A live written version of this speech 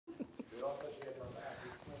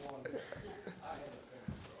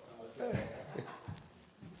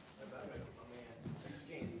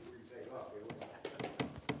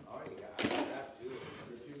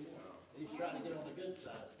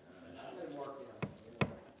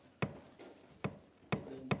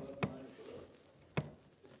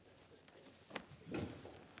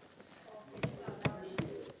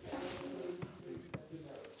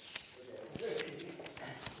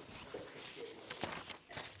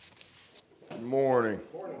Good morning.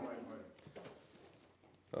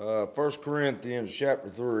 1 Corinthians chapter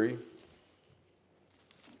 3.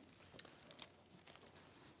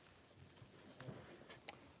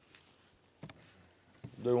 I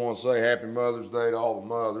do want to say Happy Mother's Day to all the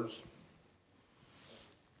mothers.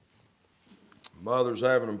 Mothers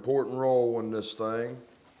have an important role in this thing,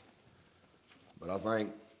 but I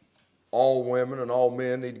think all women and all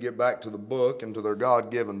men need to get back to the book and to their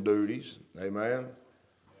God-given duties. Amen.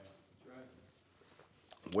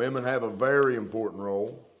 Women have a very important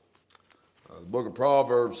role. The book of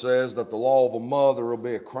Proverbs says that the law of a mother will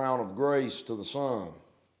be a crown of grace to the son.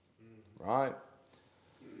 Right?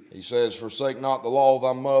 He says, forsake not the law of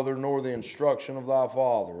thy mother, nor the instruction of thy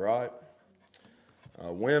father. Right?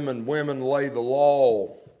 Women lay the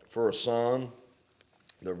law for a son.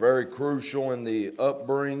 They're very crucial in the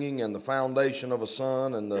upbringing and the foundation of a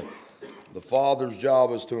son, and the father's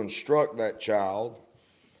job is to instruct that child.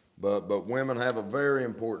 But women have a very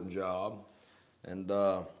important job. And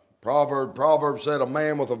Proverbs said a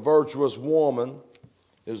man with a virtuous woman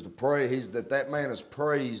is that man is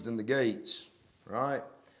praised in the gates, right?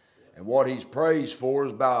 And what he's praised for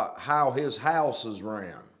is about how his house is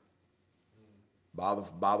ran by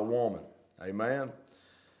the woman. Amen.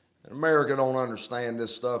 And America don't understand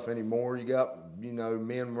this stuff anymore. You got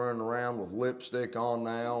men running around with lipstick on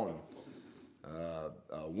now, and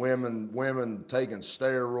women taking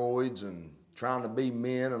steroids and trying to be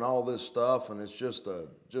men and all this stuff, and it's just a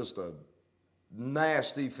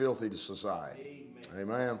nasty, filthy society.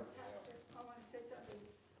 Amen. Pastor, I want to say something.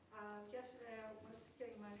 Yesterday I was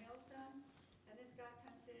getting my nails done, and this guy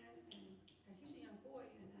comes in, and he's a young boy,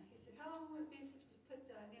 and he said, "How long would it be to put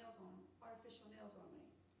artificial nails on me?"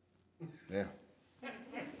 Yeah. And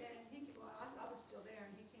I was still there,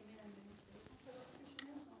 and he came in and he said, "Put artificial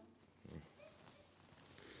nails on."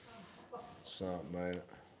 Something, ain't it?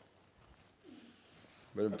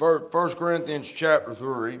 But in 1 Corinthians chapter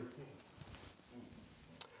 3,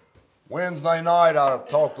 Wednesday night I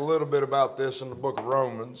talked a little bit about this in the book of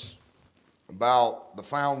Romans, about the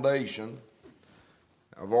foundation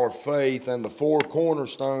of our faith and the four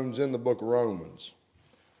cornerstones in the book of Romans.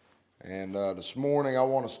 And this morning I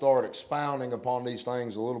want to start expounding upon these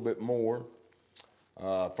things a little bit more.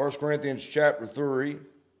 1 Corinthians chapter 3,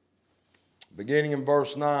 beginning in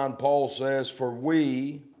verse 9, Paul says, "For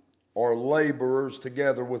we are laborers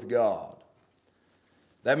together with God."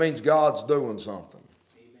 That means God's doing something.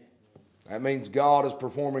 Amen. That means God is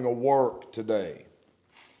performing a work today.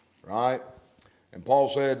 Right? And Paul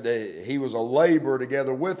said that he was a laborer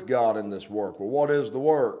together with God in this work. Well, what is the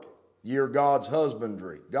work? Ye are God's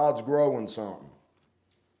husbandry. God's growing something.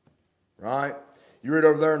 Right? You read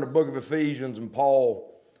over there in the book of Ephesians, and Paul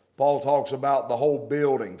talks about the whole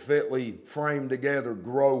building, fitly framed together,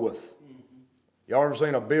 groweth. Y'all ever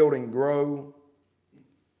seen a building grow?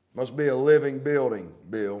 Must be a living building,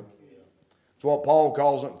 Bill. It's what Paul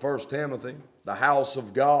calls it in 1 Timothy, the house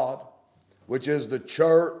of God, which is the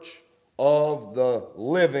church of the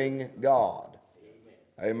living God.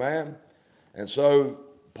 Amen. And so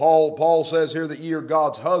Paul says here that ye are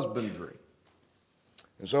God's husbandry.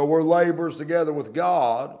 And so we're laborers together with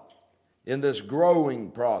God in this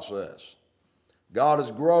growing process. God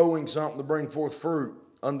is growing something to bring forth fruit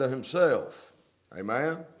unto himself.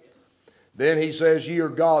 Amen? Then he says, ye are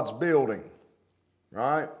God's building.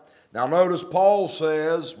 Right? Now notice Paul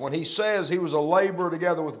says, when he says he was a laborer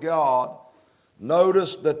together with God,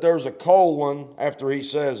 notice that there's a colon after he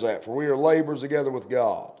says that. For we are laborers together with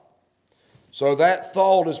God. So that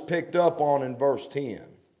thought is picked up on in verse 10.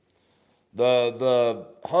 The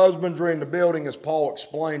husbandry and the building is Paul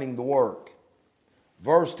explaining the work.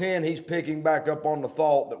 Verse 10, he's picking back up on the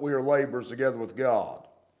thought that we are laborers together with God.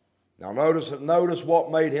 Now notice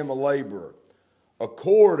what made him a laborer.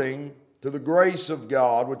 According to the grace of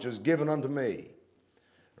God, which is given unto me.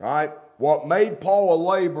 Right? What made Paul a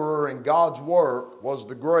laborer in God's work was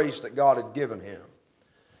the grace that God had given him.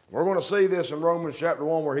 We're going to see this in Romans chapter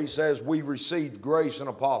 1 where he says we received grace and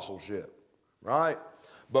apostleship. Right?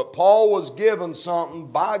 But Paul was given something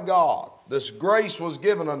by God. This grace was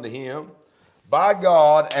given unto him by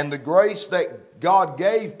God, and the grace that God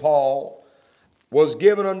gave Paul was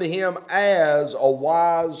given unto him as a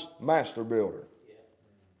wise master builder.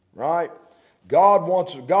 Right?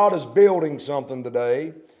 God is building something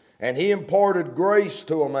today, and he imparted grace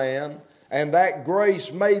to a man, and that grace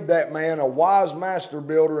made that man a wise master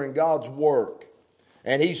builder in God's work.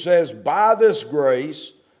 And he says, by this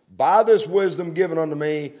grace, by this wisdom given unto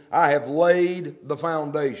me, I have laid the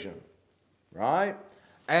foundation. Right?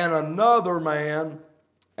 And another man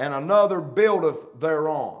and another buildeth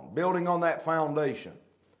thereon, building on that foundation.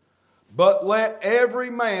 But let every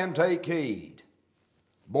man take heed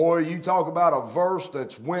Boy, you talk about a verse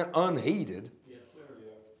that's went unheeded. Yes, sir.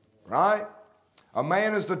 Right? A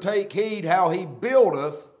man is to take heed how he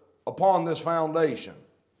buildeth upon this foundation.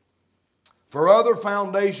 For other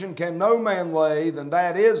foundation can no man lay than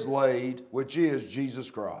that is laid, which is Jesus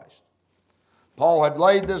Christ. Paul had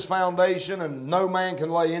laid this foundation, and no man can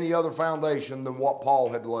lay any other foundation than what Paul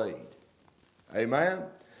had laid. Amen?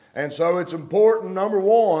 And so it's important, number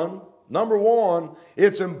one,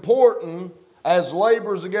 it's important as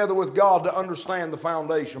laborers together with God to understand the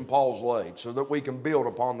foundation Paul's laid so that we can build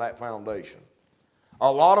upon that foundation.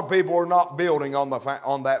 A lot of people are not building on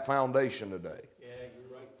that foundation today. Yeah,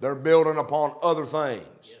 you're right. They're building upon other things.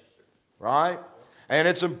 Yes, sir. Right? And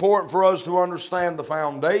it's important for us to understand the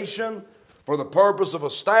foundation for the purpose of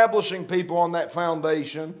establishing people on that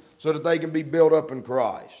foundation so that they can be built up in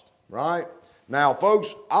Christ. Right? Now,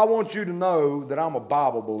 folks, I want you to know that I'm a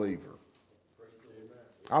Bible believer.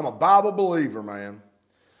 I'm a Bible believer, man.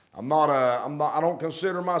 I don't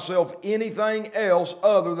consider myself anything else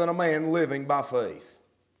other than a man living by faith.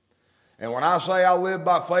 And when I say I live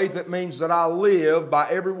by faith, it means that I live by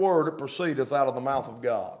every word that proceedeth out of the mouth of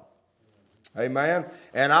God. Amen.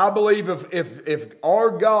 And I believe if our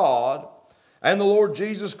God and the Lord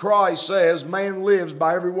Jesus Christ says man lives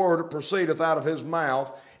by every word that proceedeth out of his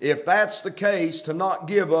mouth, if that's the case, to not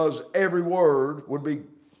give us every word would be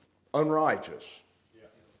unrighteous.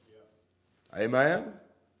 Amen.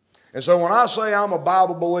 And so when I say I'm a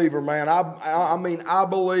Bible believer, man, I mean I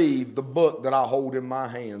believe the book that I hold in my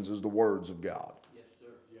hands is the words of God. Yes,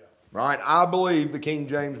 sir. Yeah. Right? I believe the King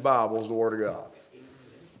James Bible is the Word of God.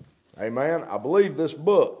 Amen. I believe this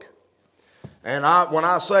book. And when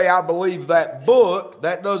I say I believe that book,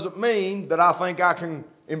 that doesn't mean that I think I can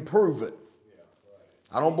improve it.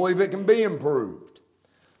 I don't believe it can be improved.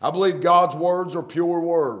 I believe God's words are pure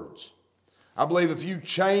words. I believe if you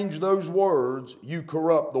change those words, you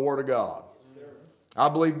corrupt the Word of God. I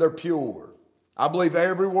believe they're pure. I believe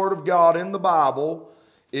every word of God in the Bible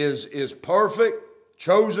is perfect,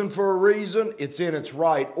 chosen for a reason. It's in its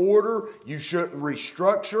right order. You shouldn't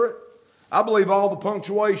restructure it. I believe all the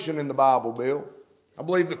punctuation in the Bible, Bill. I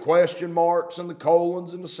believe the question marks and the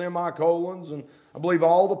colons and the semicolons, and I believe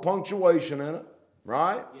all the punctuation in it,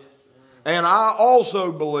 right? Yes, And I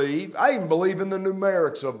also believe, I even believe in the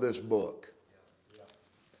numerics of this book.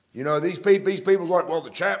 You know, these people's like, well, the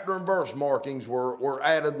chapter and verse markings were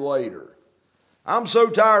added later. I'm so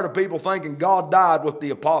tired of people thinking God died with the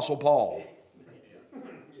Apostle Paul.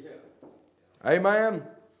 Amen?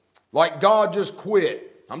 Like God just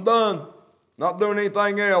quit. I'm done. Not doing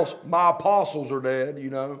anything else. My apostles are dead, you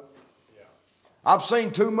know. I've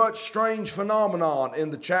seen too much strange phenomenon in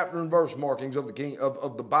the chapter and verse markings of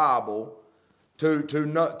the Bible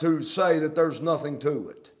to say that there's nothing to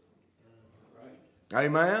it.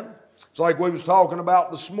 Amen? It's like we was talking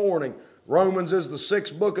about this morning. Romans is the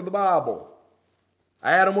 6th book of the Bible.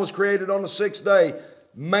 Adam was created on the 6th day.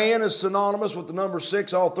 Man is synonymous with the number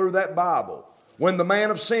 6 all through that Bible. When the man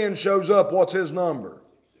of sin shows up, what's his number?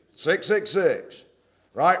 666.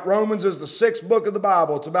 Right? Romans is the 6th book of the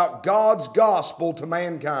Bible. It's about God's gospel to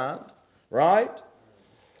mankind. Right?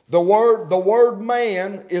 The word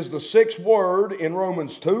man is the 6th word in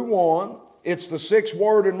Romans 2:1. It's the 6th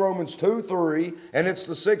word in Romans 2:3, and it's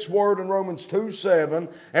the 6th word in Romans 2:7.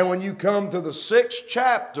 And when you come to the 6th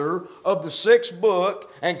chapter of the 6th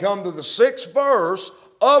book and come to the 6th verse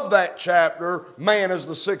of that chapter, man is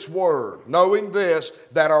the 6th word. Knowing this,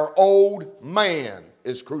 that our old man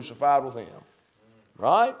is crucified with him.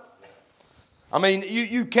 Right? I mean,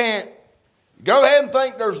 you can't go ahead and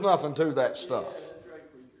think there's nothing to that stuff.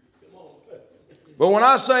 But when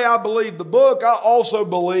I say I believe the book, I also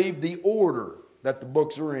believe the order that the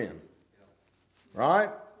books are in.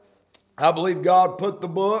 Right? I believe God put the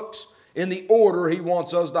books in the order He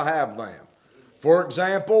wants us to have them. For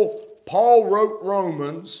example, Paul wrote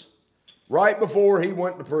Romans right before he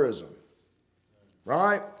went to prison.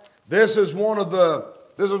 Right? This is one of the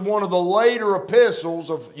later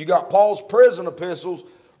epistles of, you got Paul's prison epistles.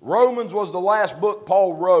 Romans was the last book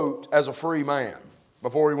Paul wrote as a free man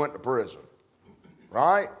before he went to prison.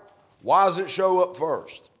 Right? Why does it show up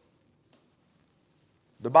first?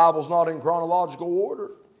 The Bible's not in chronological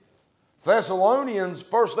order. 1 Thessalonians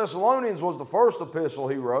was the first epistle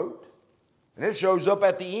he wrote. And it shows up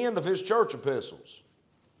at the end of his church epistles.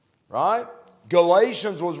 Right?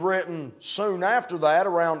 Galatians was written soon after that,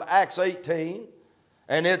 around Acts 18.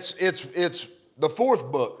 And it's the 4th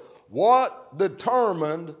book. What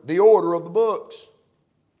determined the order of the books?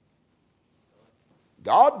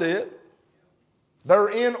 God did. They're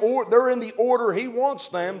in the order He wants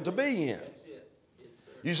them to be in.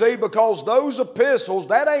 You see, because those epistles,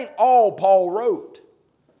 that ain't all Paul wrote.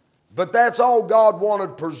 But that's all God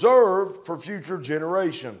wanted preserved for future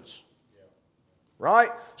generations. Right?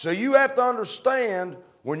 So you have to understand,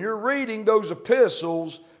 when you're reading those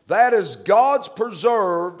epistles, that is God's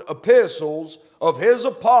preserved epistles of His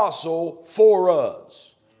apostle for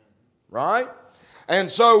us. Right? And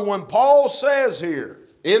so when Paul says here,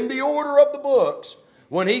 in the order of the books,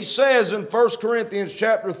 when he says in 1 Corinthians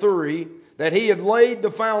chapter 3 that he had laid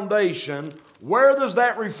the foundation, where does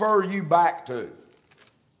that refer you back to?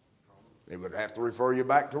 It would have to refer you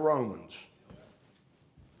back to Romans.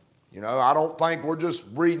 You know, I don't think we're just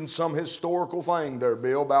reading some historical thing there,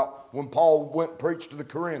 Bill, about when Paul went and preached to the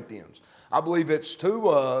Corinthians. I believe it's to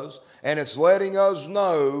us, and it's letting us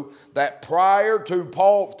know that prior to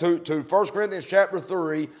 1 Corinthians chapter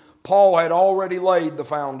 3, Paul had already laid the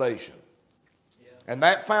foundation. And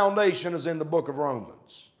that foundation is in the book of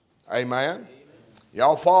Romans. Amen?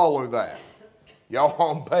 Y'all follow that. Y'all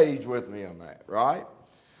on page with me on that, right?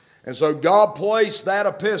 And so God placed that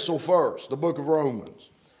epistle first, the book of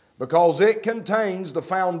Romans, because it contains the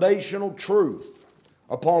foundational truth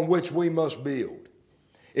upon which we must build.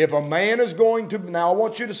 If a man is going to, now I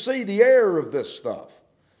want you to see the error of this stuff.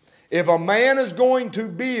 If a man is going to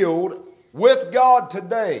build with God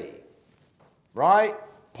today, right?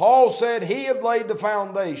 Paul said he had laid the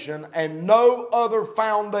foundation, and no other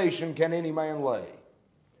foundation can any man lay.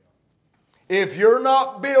 If you're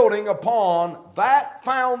not building upon that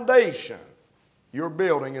foundation, your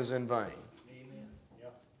building is in vain. Amen.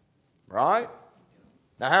 Yep. Right?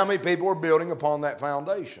 Now, how many people are building upon that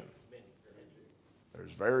foundation?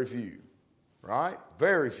 There's very few. Right?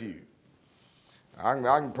 Very few. I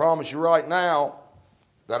can promise you right now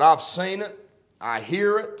that I've seen it, I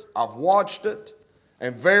hear it, I've watched it,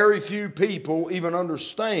 and very few people even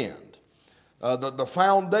understand the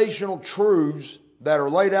foundational truths that are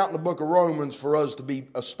laid out in the book of Romans for us to be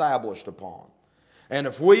established upon. And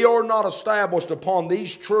if we are not established upon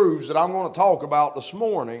these truths that I'm going to talk about this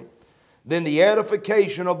morning, then the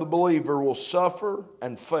edification of the believer will suffer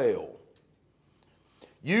and fail.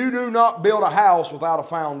 You do not build a house without a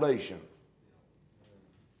foundation.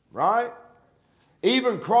 Right?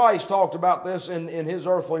 Even Christ talked about this in His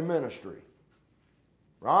earthly ministry.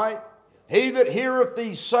 Right? He that heareth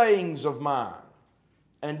these sayings of mine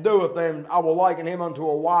and doeth them, I will liken him unto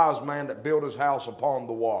a wise man that built his house upon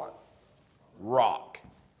the what? Rock.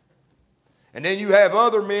 And then you have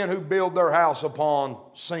other men who build their house upon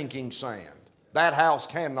sinking sand. That house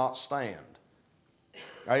cannot stand.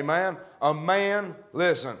 Amen? A man,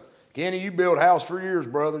 listen, Kenny, you build a house for years,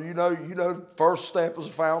 brother. You know, first step is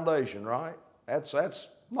a foundation, right? That's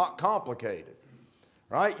not complicated.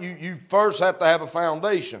 Right? You first have to have a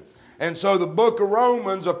foundation. And so the book of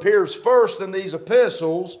Romans appears first in these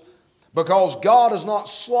epistles because God is not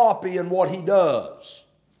sloppy in what He does.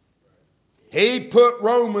 He put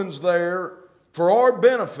Romans there for our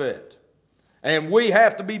benefit. And we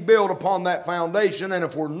have to be built upon that foundation. And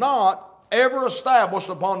if we're not ever established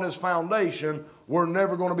upon this foundation, we're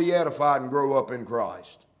never going to be edified and grow up in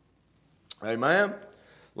Christ. Amen?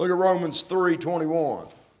 Look at Romans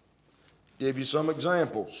 3:21. Give you some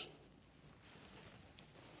examples.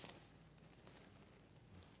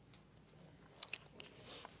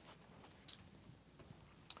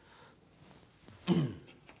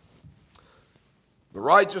 The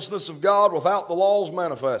righteousness of God without the law is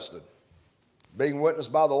manifested, being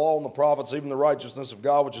witnessed by the law and the prophets, even the righteousness of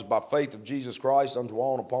God which is by faith of Jesus Christ unto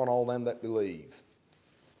all and upon all them that believe.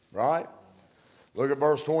 Right? Look at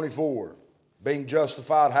verse 24. Being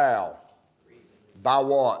justified how? By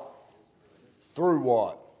what? Through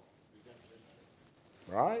what?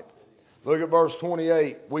 Right? Look at verse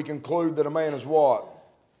 28. We conclude that a man is what?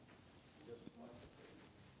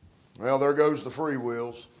 Well, there goes the free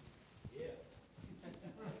wills.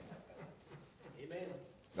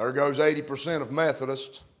 There goes 80% of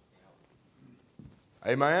Methodists.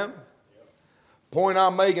 Amen? Point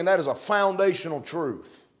I'm making, that is a foundational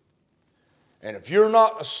truth. And if you're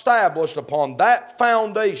not established upon that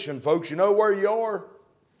foundation, folks, you know where you are?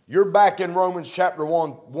 You're back in Romans chapter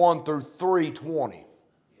 1 through 3:20.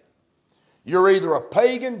 You're either a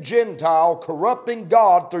pagan Gentile corrupting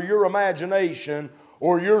God through your imagination,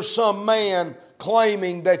 or you're some man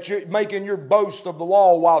claiming that you're making your boast of the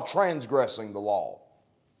law while transgressing the law.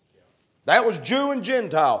 That was Jew and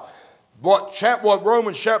Gentile. What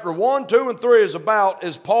Romans chapter 1, 2, and 3 is about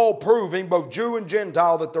is Paul proving, both Jew and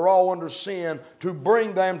Gentile, that they're all under sin to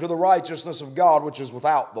bring them to the righteousness of God, which is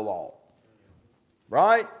without the law.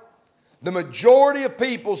 Right? The majority of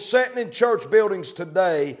people sitting in church buildings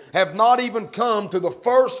today have not even come to the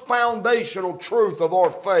first foundational truth of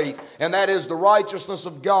our faith, and that is the righteousness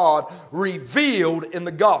of God revealed in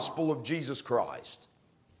the gospel of Jesus Christ.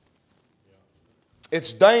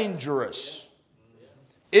 It's dangerous.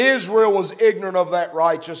 Israel was ignorant of that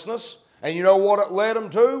righteousness. And you know what it led them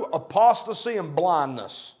to? Apostasy and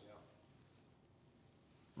blindness.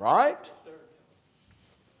 Right?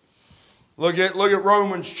 Look at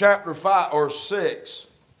Romans chapter 5 or 6.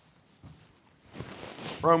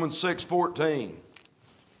 Romans 6:14.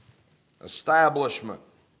 Establishment.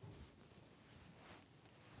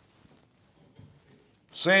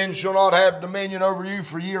 Sin shall not have dominion over you,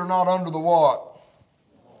 for ye are not under the what?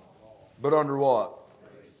 But under what?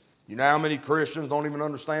 You know how many Christians don't even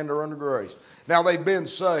understand they're under grace? Now they've been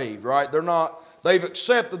saved, right? They've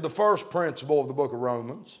accepted the first principle of the book of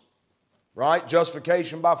Romans, right?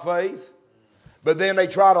 Justification by faith. But then they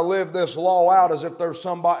try to live this law out as if there's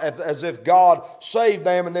somebody, as if God saved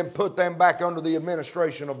them and then put them back under the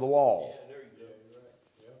administration of the law.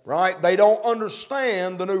 Right? They don't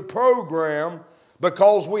understand the new program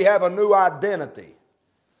because we have a new identity.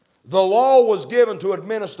 The law was given to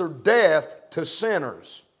administer death to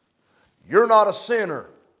sinners. You're not a sinner.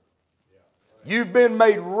 You've been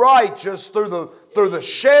made righteous through the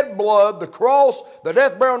shed blood, the cross, the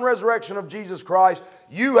death, burial, and resurrection of Jesus Christ.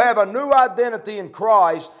 You have a new identity in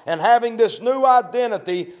Christ, and having this new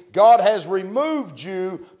identity, God has removed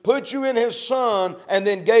you, put you in His Son, and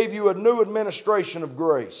then gave you a new administration of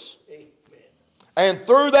grace. Amen. And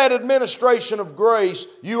through that administration of grace,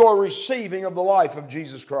 you are receiving of the life of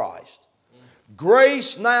Jesus Christ.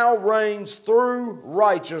 Grace now reigns through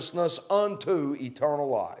righteousness unto eternal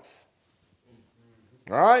life.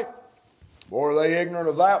 All right? Boy, are they ignorant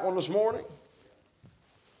of that one this morning?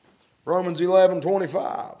 Romans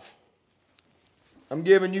 11:25. I'm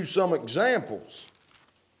giving you some examples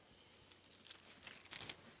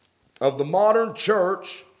of the modern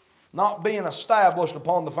church not being established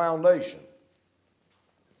upon the foundation.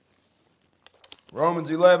 Romans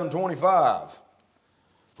 11:25.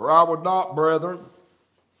 For I would not, brethren.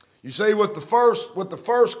 You see, with the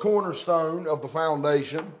first cornerstone of the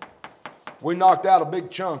foundation, we knocked out a big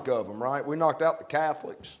chunk of them, right? We knocked out the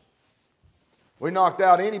Catholics. We knocked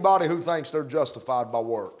out anybody who thinks they're justified by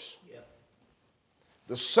works. Yep.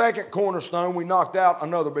 The second cornerstone, we knocked out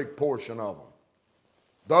another big portion of them.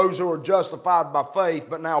 Those who are justified by faith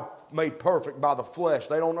but now made perfect by the flesh.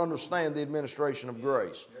 They don't understand the administration of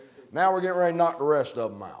grace. Now we're getting ready to knock the rest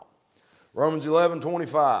of them out. Romans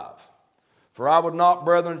 11:25. For I would not,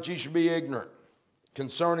 brethren, that ye should be ignorant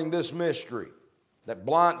concerning this mystery,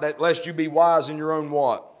 that lest you be wise in your own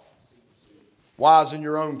what? Wise in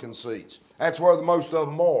your own conceits. That's where the most of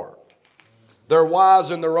them are. They're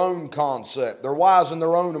wise in their own concept. They're wise in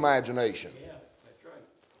their own imagination. Yeah, that's right.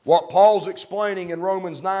 What Paul's explaining in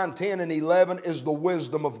Romans 9, 10, and 11 is the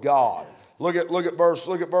wisdom of God. Look at verse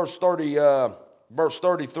 30, verse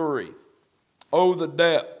 33. Oh, the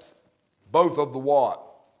depth, both of the what?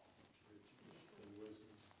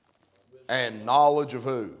 And knowledge of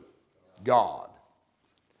who? God.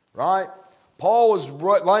 Right? Paul is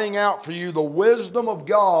laying out for you the wisdom of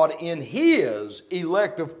God in His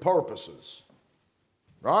elective purposes.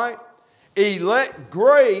 Right?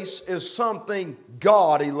 Grace is something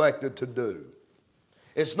God elected to do.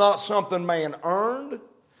 It's not something man earned.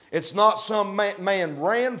 It's not something man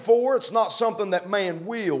ran for. It's not something that man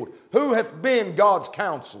willed. Who hath been God's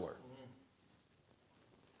counselor?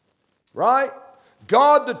 Right?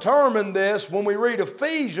 God determined this. When we read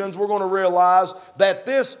Ephesians, we're going to realize that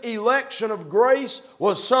this election of grace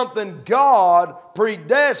was something God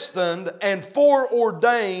predestined and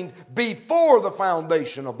foreordained before the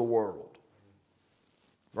foundation of the world.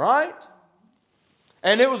 Right?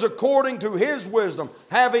 And it was according to His wisdom,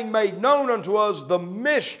 having made known unto us the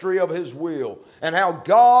mystery of His will, and how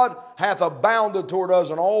God hath abounded toward us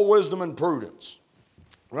in all wisdom and prudence.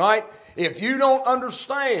 Right? If you don't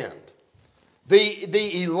understand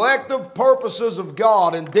the elective purposes of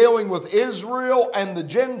God in dealing with Israel and the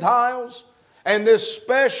Gentiles, and this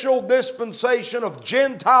special dispensation of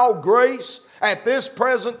Gentile grace at this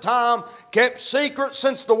present time, kept secret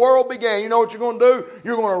since the world began. You know what you're going to do?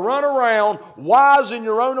 You're going to run around wise in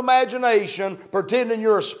your own imagination, pretending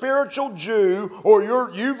you're a spiritual Jew, or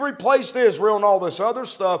you've replaced Israel and all this other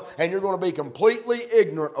stuff, and you're going to be completely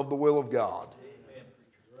ignorant of the will of God.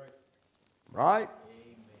 Amen. Right?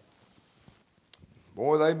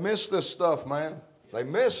 Boy, they miss this stuff, man. They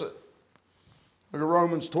miss it. Look at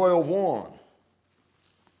Romans 12:1.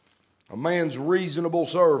 A man's reasonable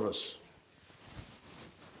service.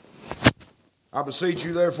 I beseech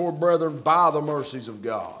you, therefore, brethren, by the mercies of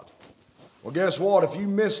God. Well, guess what? If you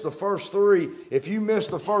missed the first three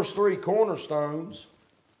cornerstones,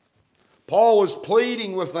 Paul is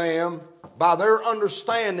pleading with them by their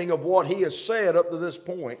understanding of what he has said up to this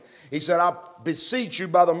point. He said, I beseech you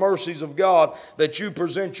by the mercies of God that you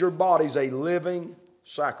present your bodies a living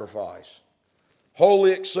sacrifice,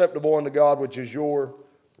 wholly acceptable unto God, which is your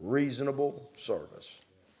reasonable service.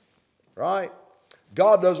 Right?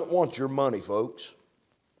 God doesn't want your money, folks.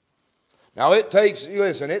 Now it takes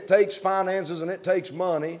finances and it takes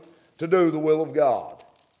money to do the will of God.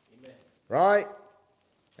 Amen. Right?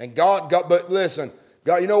 And but listen,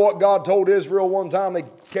 God, you know what God told Israel one time? They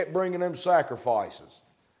kept bringing them sacrifices.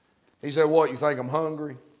 He said, what, you think I'm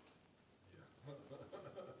hungry?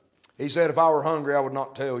 He said, if I were hungry, I would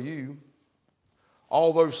not tell you.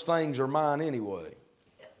 All those things are mine anyway.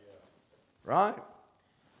 Right?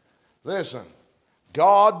 Listen,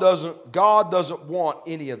 God doesn't want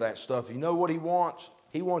any of that stuff. You know what He wants?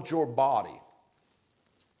 He wants your body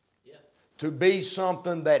to be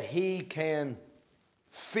something that He can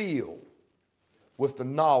feel with the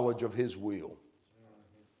knowledge of His will.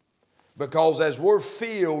 Because as we're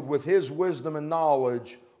filled with His wisdom and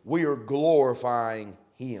knowledge, we are glorifying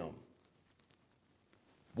Him.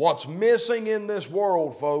 What's missing in this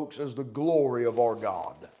world, folks, is the glory of our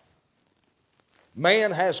God.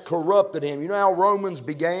 Man has corrupted Him. You know how Romans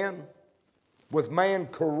began? With man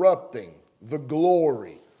corrupting the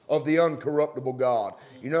glory of the uncorruptible God.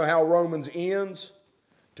 You know how Romans ends?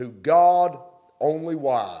 To God only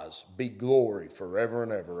wise be glory forever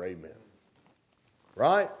and ever. Amen.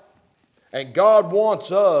 Right? And God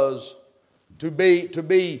wants us to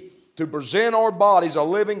present our bodies a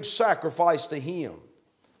living sacrifice to Him,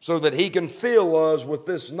 so that He can fill us with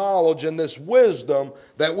this knowledge and this wisdom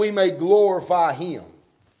that we may glorify Him.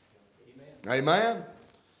 Amen. Amen?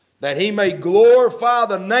 That He may glorify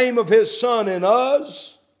the name of His Son in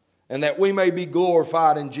us, and that we may be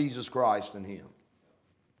glorified in Jesus Christ in Him.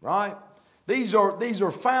 Right? These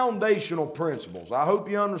are foundational principles. I hope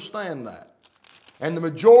you understand that. And the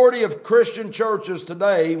majority of Christian churches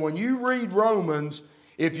today, when you read Romans,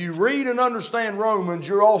 if you read and understand Romans,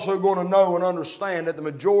 you're also going to know and understand that the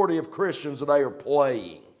majority of Christians today are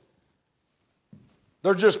playing.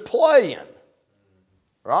 They're just playing.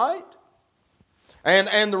 Right?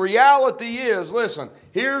 And the reality is, listen,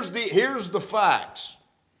 here's the facts.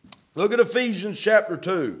 Look at Ephesians chapter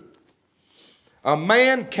 2. A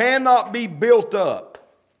man cannot be built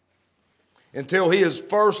up until he is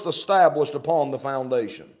first established upon the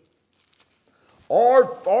foundation.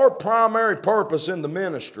 Our primary purpose in the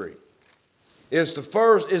ministry is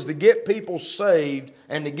to get people saved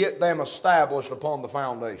and to get them established upon the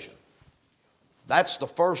foundation. That's the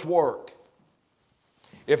first work.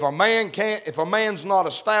 If a man's not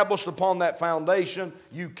established upon that foundation,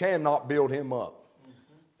 you cannot build him up.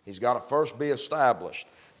 He's got to first be established.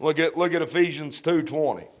 Look at Ephesians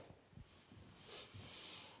 2:20.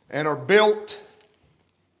 And are built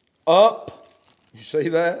up. You see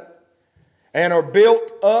that? And are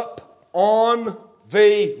built up on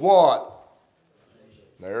the what?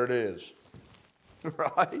 There it is.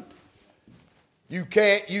 Right? You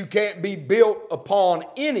can't be built upon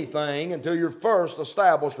anything until you're first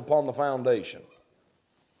established upon the foundation.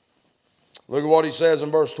 Look at what he says in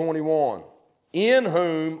verse 21. In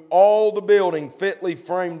whom all the building fitly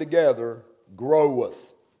framed together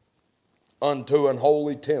groweth unto an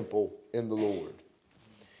holy temple in the Lord,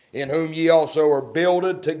 in whom ye also are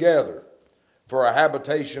builded together for a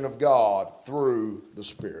habitation of God through the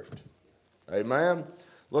Spirit. Amen.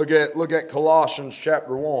 Look at Colossians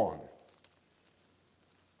chapter 1.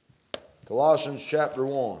 Colossians chapter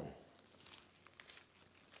 1.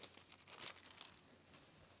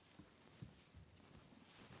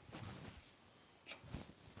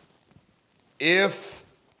 If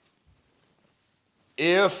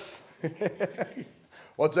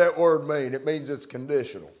what's that word mean? It means it's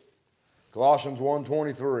conditional. Colossians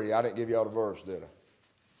 1:23. I didn't give you all the verse, did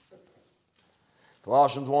I?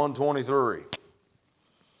 Colossians 1:23.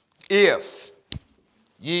 If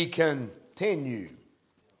ye continue.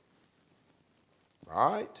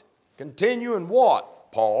 Right? Continue in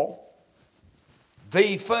what, Paul?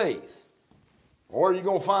 The faith. Where are you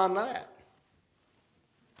going to find that?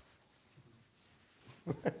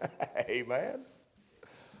 Amen.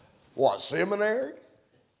 What, seminary?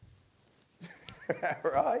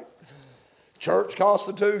 Right? Church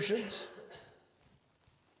constitutions?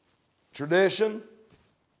 Tradition?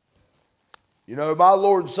 You know, my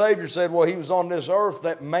Lord and Savior said while He was on this earth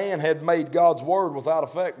that man had made God's word without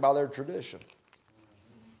effect by their tradition.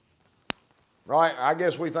 Right? I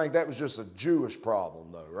guess we think that was just a Jewish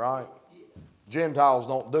problem though, right? Gentiles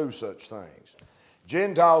don't do such things.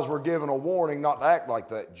 Gentiles were given a warning not to act like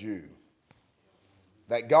that Jew.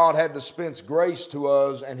 that God had dispensed grace to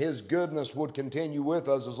us and His goodness would continue with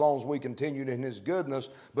us as long as we continued in His goodness.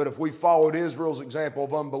 But if we followed Israel's example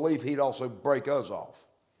of unbelief, He'd also break us off.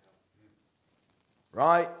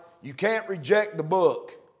 Right? You can't reject the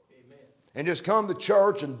book and just come to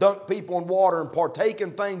church and dunk people in water and partake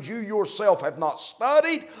in things you yourself have not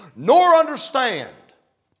studied nor understand.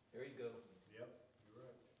 There you go. Yep, you're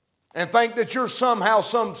right. And think that you're somehow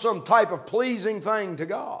some type of pleasing thing to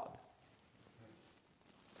God.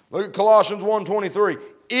 Look at Colossians 1:23.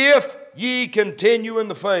 If ye continue in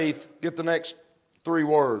the faith, get the next three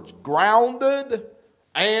words, grounded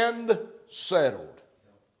and settled.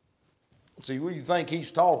 See, what do you think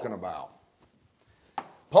he's talking about?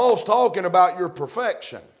 Paul's talking about your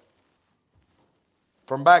perfection.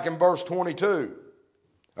 From back in verse 22.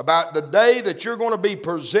 About the day that you're going to be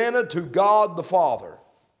presented to God the Father.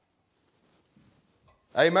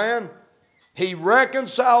 Amen? He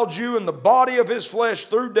reconciled you in the body of His flesh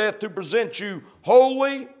through death to present you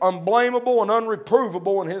holy, unblameable, and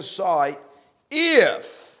unreprovable in His sight.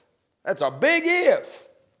 If, that's a big if,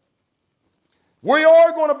 we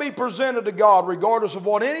are going to be presented to God regardless of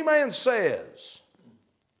what any man says.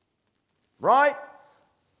 Right?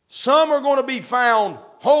 Some are going to be found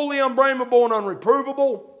holy, unblameable, and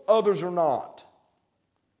unreprovable. Others are not.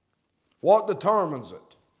 What determines it?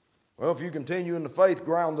 Well, if you continue in the faith,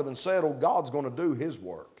 grounded and settled, God's going to do His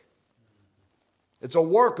work. It's a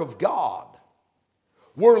work of God.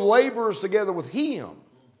 We're laborers together with Him.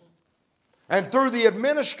 And through the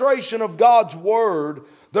administration of God's Word,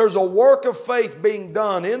 there's a work of faith being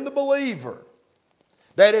done in the believer.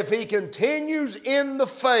 That if he continues in the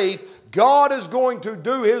faith, God is going to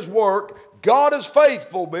do His work. God is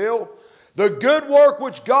faithful, Bill. The good work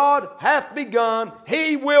which God hath begun,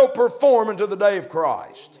 He will perform unto the day of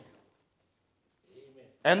Christ.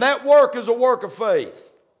 And that work is a work of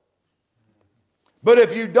faith. But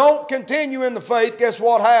if you don't continue in the faith, guess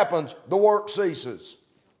what happens? The work ceases.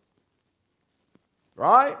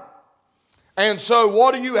 Right? And so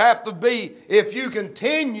what do you have to be if you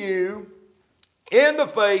continue in the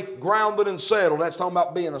faith, grounded and settled? That's talking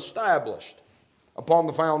about being established upon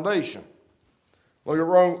the foundation. Look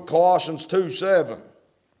at Colossians 2:7.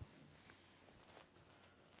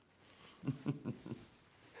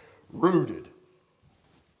 Rooted.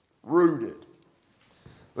 Rooted.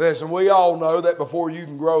 Listen, we all know that before you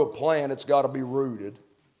can grow a plant, it's got to be rooted.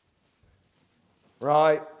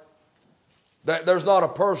 Right? That there's not a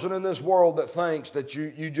person in this world that thinks that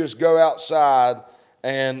you just go outside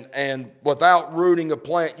and without rooting a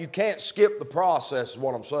plant, you can't skip the process is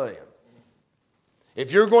what I'm saying.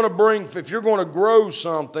 If you're going to grow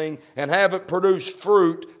something and have it produce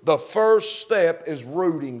fruit, the first step is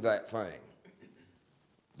rooting that thing.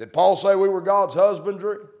 Did Paul say we were God's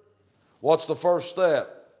husbandry? What's the first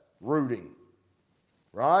step? Rooting.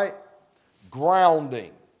 Right?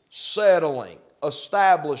 Grounding, settling,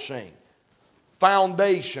 establishing,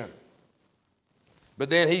 foundation. But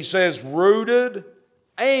then he says rooted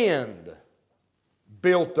and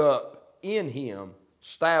built up in Him,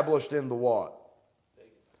 established in the what?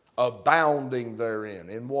 Abounding therein.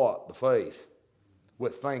 In what? The faith.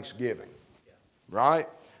 With thanksgiving. Right?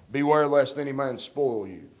 Beware lest any man spoil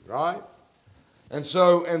you. Right? And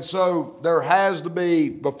so there has to be,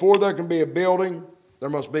 before there can be a building, there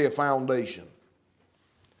must be a foundation.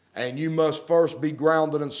 And you must first be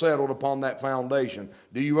grounded and settled upon that foundation.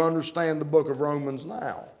 Do you understand the book of Romans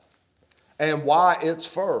now? And why it's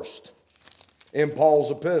first in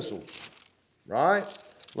Paul's epistles. Right?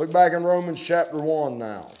 Look back in Romans chapter 1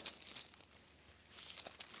 now.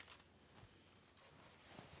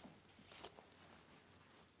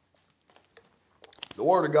 The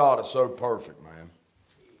Word of God is so perfect, man.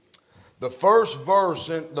 The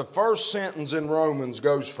first sentence in Romans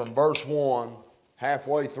goes from verse 1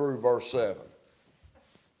 halfway through verse 7.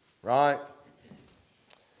 Right?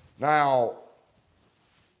 Now,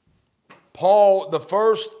 Paul,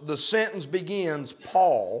 the sentence begins,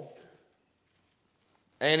 Paul,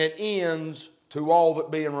 and it ends, to all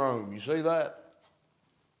that be in Rome. You see that?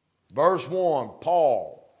 Verse 1,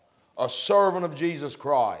 Paul, a servant of Jesus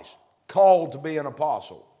Christ, called to be an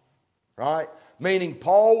apostle. Right? Meaning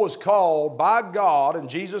Paul was called by God and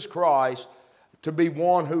Jesus Christ to be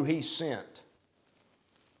one who He sent.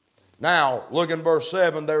 Now, look in verse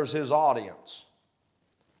 7, there's his audience.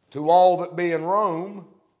 To all that be in Rome,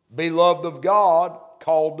 beloved of God,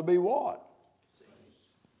 called to be what?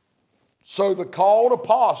 So the called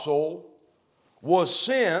apostle was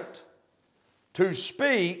sent to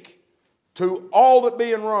speak to all that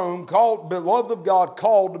be in Rome, called, beloved of God,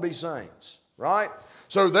 called to be saints. Right?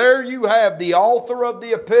 So there you have the author of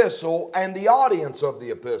the epistle and the audience of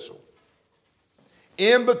the epistle.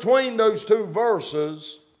 In between those two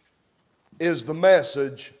verses is the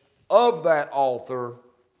message of that author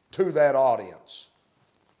to that audience.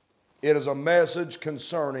 It is a message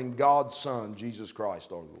concerning God's Son, Jesus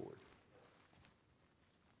Christ our Lord.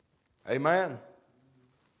 Amen.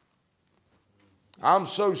 I'm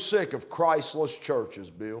so sick of Christless churches,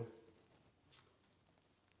 Bill.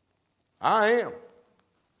 I am.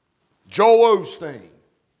 Joel Osteen.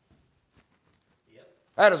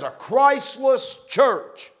 That is a Christless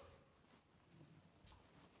church.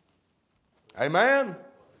 Amen.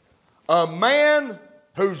 A man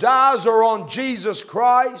whose eyes are on Jesus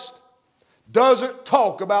Christ doesn't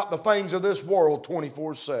talk about the things of this world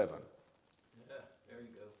 24/7. Yeah, there you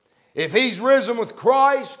go. If he's risen with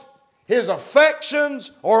Christ, his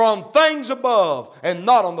affections are on things above and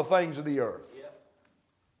not on the things of the earth.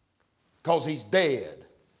 Because he's dead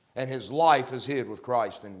and his life is hid with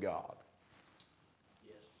Christ in God.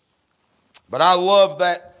 Yes. But I love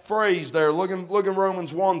that phrase there. Look in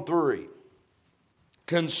Romans 1:3.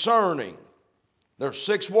 Concerning, there's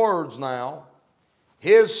 6 words now,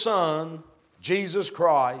 His Son, Jesus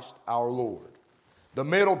Christ, our Lord. The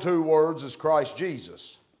middle 2 words is Christ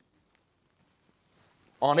Jesus.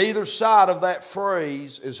 On either side of that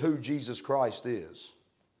phrase is who Jesus Christ is.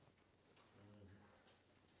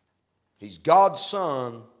 He's God's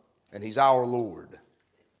Son and He's our Lord.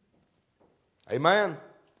 Amen?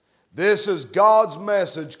 This is God's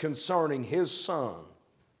message concerning His Son,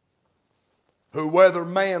 who, whether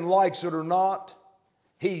man likes it or not,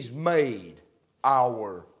 He's made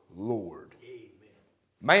our Lord. Amen.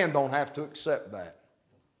 Man don't have to accept that,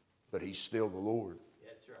 but He's still the Lord.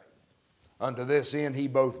 That's right. Unto this end He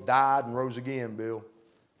both died and rose again, Bill,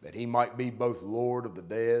 that He might be both Lord of the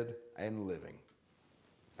dead and living.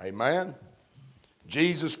 Amen?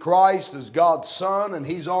 Jesus Christ is God's Son and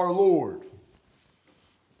He's our Lord.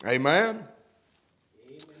 Amen?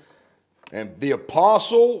 And the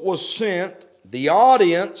apostle was sent. The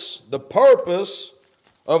audience, the purpose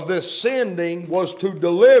of this sending was to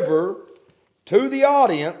deliver to the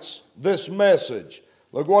audience this message.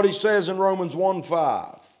 Look what he says in Romans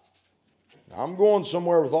 1:5. I'm going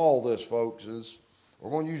somewhere with all this, folks. We're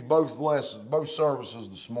going to use both lessons, both services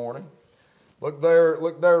this morning. Look there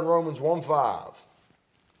in Romans 1:5.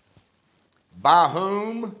 By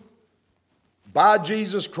whom, by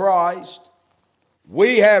Jesus Christ,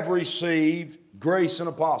 we have received grace and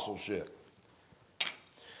apostleship.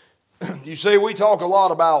 You see, we talk a lot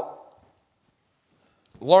about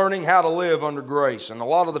learning how to live under grace. And a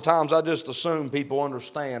lot of the times I just assume people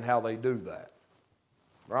understand how they do that.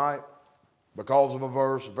 Right? Because of a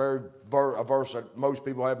verse, a verse that most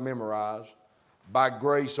people have memorized. By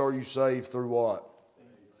grace are you saved through what?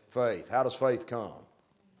 Faith. How does faith come?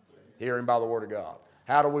 Hearing by the Word of God.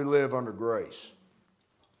 How do we live under grace?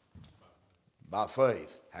 By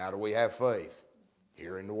faith. How do we have faith?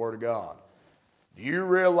 Hearing the Word of God. Do you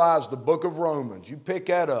realize the book of Romans, you pick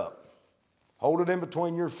that up, hold it in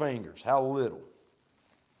between your fingers, how little,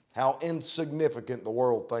 how insignificant the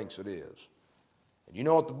world thinks it is. And you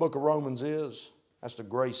know what the book of Romans is? That's the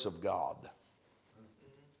grace of God.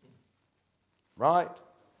 Right?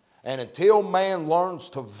 And until man learns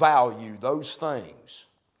to value those things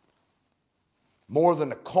more than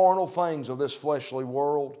the carnal things of this fleshly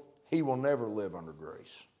world, he will never live under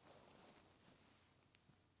grace.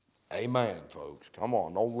 Amen, folks. Come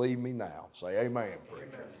on, don't leave me now. Say amen, preacher.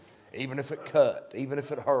 Amen. Even if it cut, even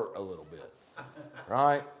if it hurt a little bit.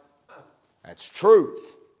 Right? That's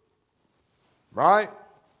truth. Right?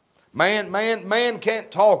 Man can't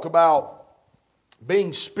talk about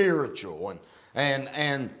being spiritual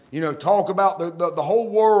and you know, talk about the whole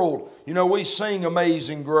world. You know, we sing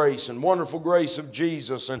Amazing Grace and Wonderful Grace of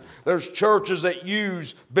Jesus, and there's churches that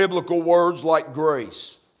use biblical words like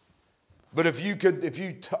grace. But if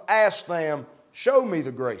you ask them, show me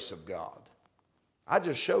the grace of God. I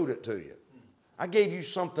just showed it to you. I gave you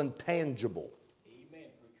something tangible. Amen,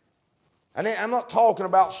 preacher. And I'm not talking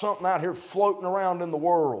about something out here floating around in the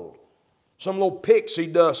world. Some little pixie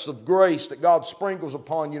dust of grace that God sprinkles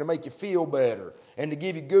upon you to make you feel better and to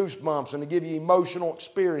give you goosebumps and to give you emotional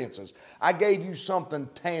experiences. I gave you something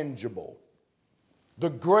tangible. The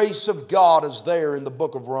grace of God is there in the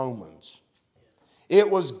book of Romans. It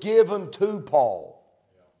was given to Paul.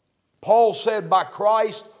 Paul said, by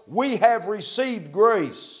Christ we have received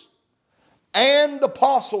grace and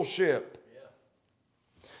apostleship.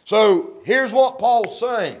 So here's what Paul's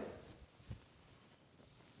saying.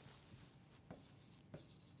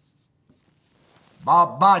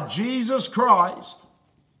 By Jesus Christ,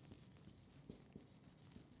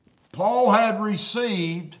 Paul had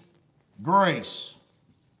received grace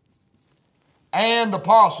and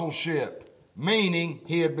apostleship. meaning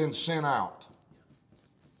he had been sent out.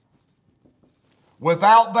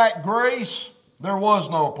 Without that grace, there was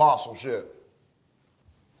no apostleship.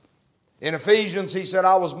 In Ephesians, he said,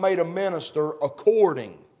 I was made a minister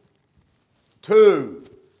according to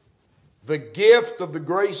the gift of the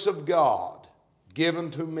grace of God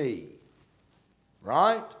given to me.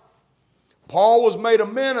 Right? Paul was made a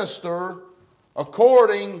minister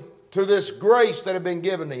according to this grace that had been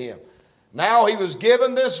given to him. Now he was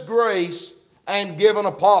given this grace and given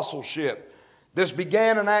apostleship. This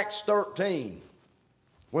began in Acts 13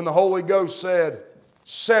 when the Holy Ghost said,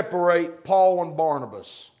 separate Paul and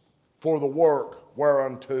Barnabas for the work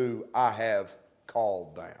whereunto I have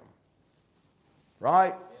called them.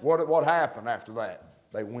 Right? What happened after that?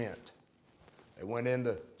 They went. They went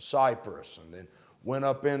into Cyprus and then went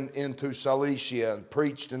up into Cilicia and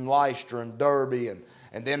preached in Lystra and Derbe,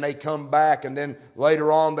 and then they come back, and then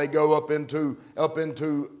later on they go up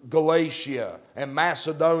into Galatia and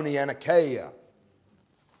Macedonia and Achaia.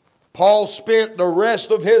 Paul spent the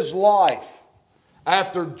rest of his life,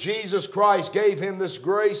 after Jesus Christ gave him this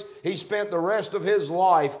grace, he spent the rest of his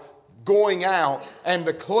life going out and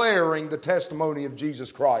declaring the testimony of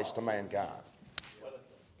Jesus Christ to mankind.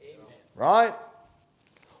 Right?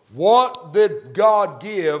 What did God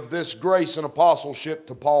give this grace and apostleship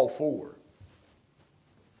to Paul for?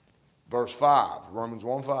 Verse 5, Romans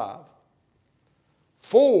 1:5.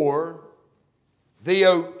 For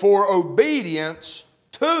obedience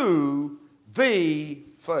to the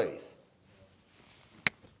faith.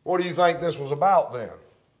 What do you think this was about then?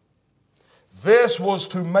 This was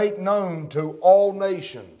to make known to all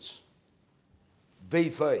nations the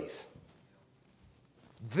faith.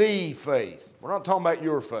 The faith. We're not talking about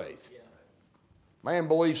your faith. Man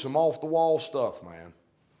believes some off-the-wall stuff, man.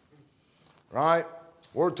 Right?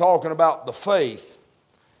 We're talking about the faith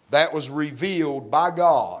that was revealed by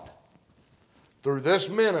God through this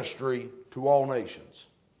ministry to all nations.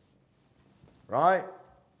 Right?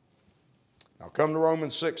 Now come to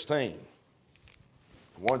Romans 16.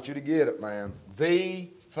 I want you to get it, man. The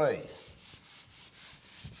faith.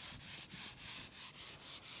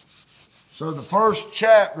 So the first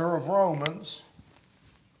chapter of Romans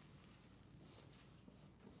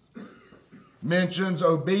mentions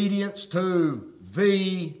obedience to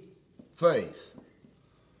the faith.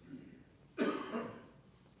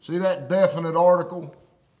 See that definite article?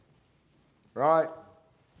 Right?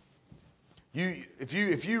 If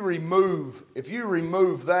you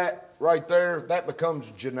remove that right there, that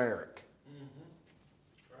becomes generic.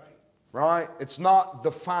 Right? It's not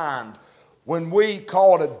defined. When we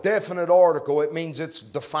call it a definite article, it means it's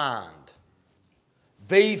defined.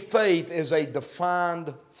 The faith is a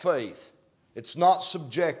defined faith. It's not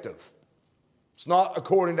subjective. It's not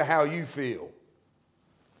according to how you feel.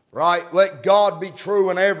 Right? Let God be true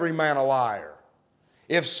and every man a liar.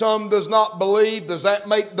 If some does not believe, does that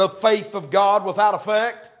make the faith of God without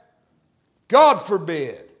effect? God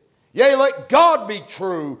forbid. Yea, let God be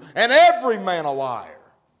true and every man a liar.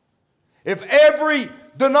 If every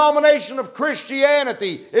denomination of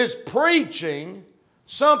Christianity is preaching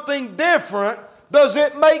something different, does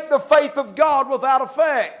it make the faith of God without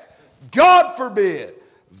effect? God forbid.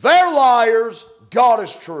 They're liars, God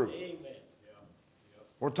is true. Amen.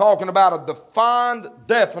 We're talking about a defined,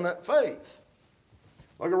 definite faith.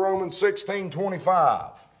 Look at Romans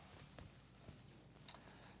 16:25.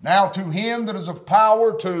 Now to him that is of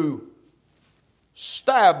power to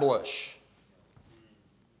establish.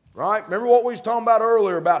 Right? Remember what we was talking about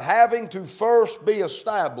earlier about having to first be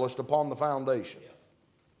established upon the foundation.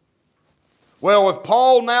 Well, if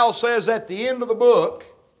Paul now says at the end of the book,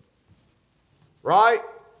 right,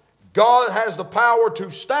 God has the power to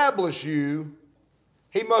establish you,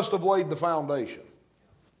 he must have laid the foundation.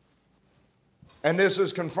 And this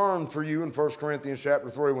is confirmed for you in 1 Corinthians chapter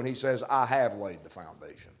 3 when he says, I have laid the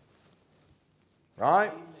foundation.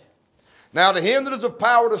 Right? Amen. Now to him that is of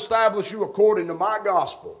power to establish you according to my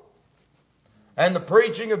gospel and the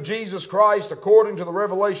preaching of Jesus Christ according to the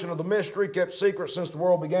revelation of the mystery kept secret since the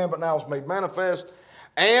world began but now is made manifest,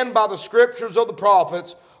 and by the scriptures of the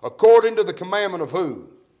prophets according to the commandment of who?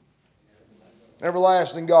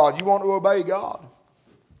 Everlasting God. You want to obey God?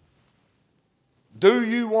 Do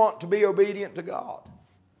you want to be obedient to God?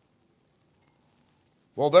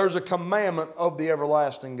 Well, there's a commandment of the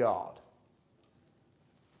everlasting God.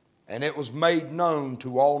 And it was made known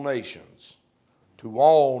to all nations. To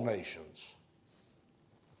all nations.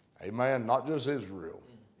 Amen. Not just Israel.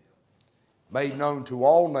 Made known to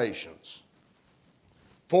all nations.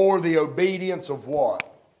 For the obedience of what?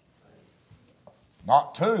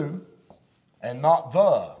 Not to and not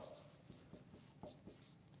the.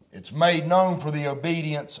 It's made known for the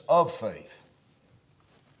obedience of faith.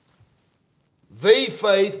 The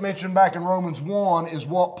faith mentioned back in Romans 1 is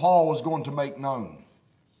what Paul was going to make known.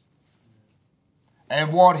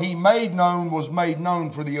 And what he made known was made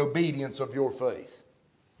known for the obedience of your faith.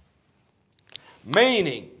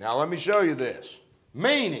 Meaning, now let me show you this.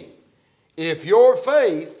 Meaning, if your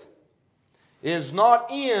faith is not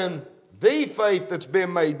in the faith that's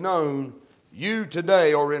been made known, you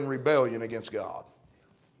today are in rebellion against God.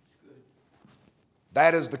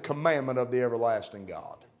 That is the commandment of the everlasting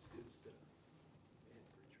God.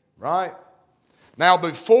 Right? Now,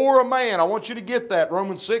 before a man, I want you to get that,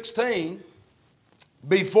 Romans 16,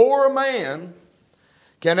 before a man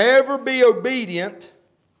can ever be obedient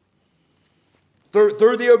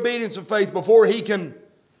through the obedience of faith, before he can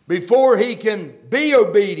be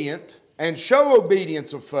obedient and show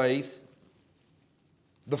obedience of faith,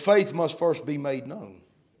 the faith must first be made known.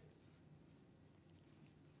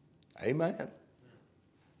 Amen.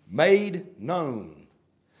 Made known.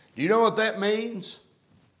 Do you know what that means?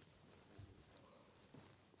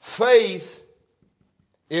 Faith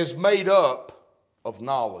is made up of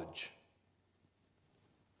knowledge.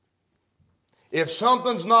 If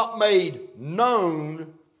something's not made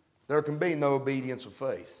known, there can be no obedience of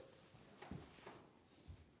faith.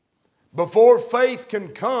 Before faith can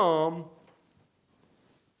come,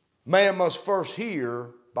 man must first hear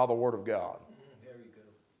by the Word of God. There you go.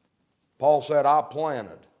 Paul said, I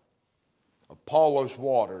planted, Apollos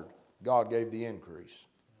watered, God gave the increase.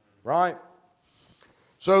 Right?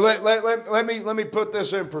 So let me put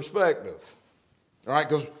this in perspective. All right,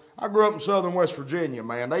 because I grew up in southern West Virginia,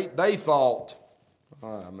 man. They thought,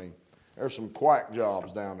 there's some quack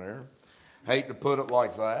jobs down there. Hate to put it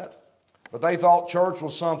like that. But they thought church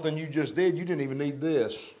was something you just did. You didn't even need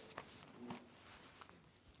this.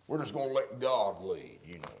 We're just going to let God lead,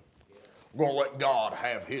 you know. We're going to let God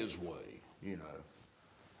have His way, you know.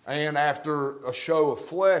 And after a show of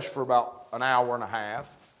flesh for about an hour and a half,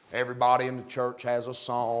 everybody in the church has a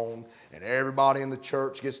song, and everybody in the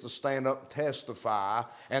church gets to stand up and testify,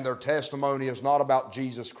 and their testimony is not about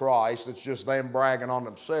Jesus Christ, it's just them bragging on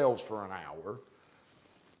themselves for an hour.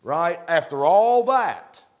 Right? After all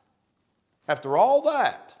that,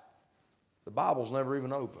 the Bible's never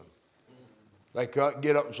even open. They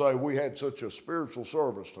get up and say, we had such a spiritual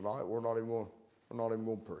service tonight, we're not even going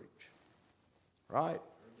to preach. Right?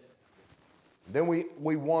 Then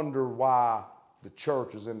we wonder why the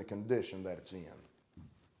church is in the condition that it's in.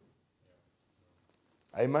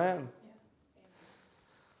 Amen?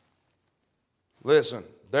 Listen,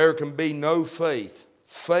 there can be no faith.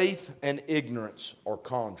 Faith and ignorance are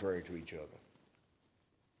contrary to each other.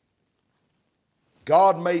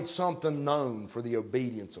 God made something known for the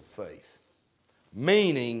obedience of faith.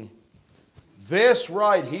 Meaning, this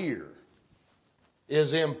right here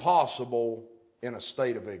is impossible in a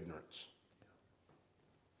state of ignorance.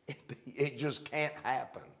 It just can't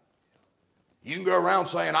happen. You can go around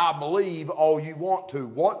saying, I believe all you want to.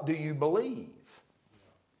 What do you believe?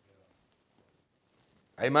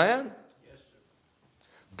 Amen? Yes, sir.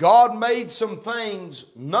 God made some things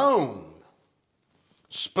known.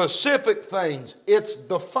 Specific things. It's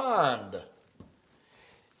defined.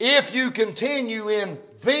 If you continue in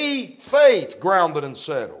the faith, grounded and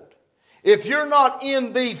settled. If you're not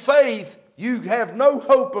in the faith, you have no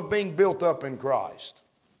hope of being built up in Christ.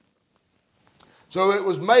 So it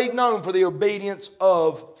was made known for the obedience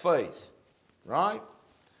of faith. Right?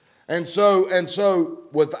 And so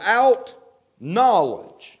without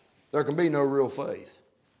knowledge, there can be no real faith.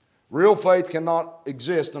 Real faith cannot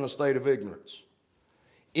exist in a state of ignorance.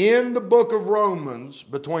 In the book of Romans,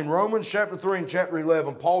 between Romans chapter 3 and chapter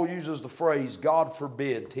 11, Paul uses the phrase, God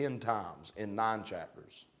forbid, 10 times in 9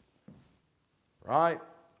 chapters. Right?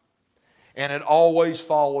 And it always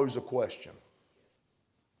follows a question.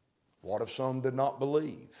 What if some did not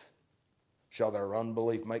believe? Shall their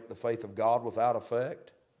unbelief make the faith of God without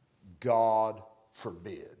effect? God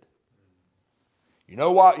forbid. You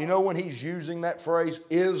know what? You know when he's using that phrase,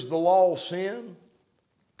 is the law sin?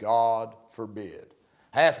 God forbid.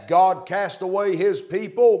 Hath God cast away His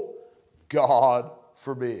people? God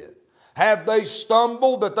forbid. Have they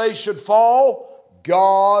stumbled that they should fall?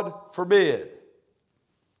 God forbid.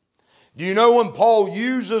 Do you know when Paul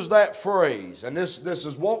uses that phrase, and this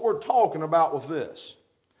is what we're talking about with this.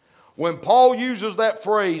 When Paul uses that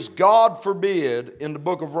phrase, God forbid, in the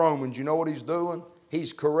book of Romans, you know what he's doing?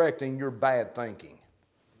 He's correcting your bad thinking.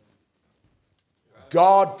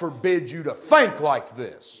 God forbid you to think like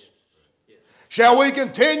this. Shall we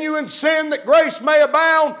continue in sin that grace may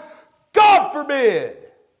abound? God forbid.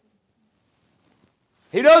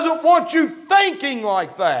 He doesn't want you thinking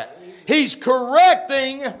like that. He's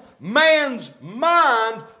correcting man's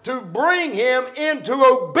mind to bring him into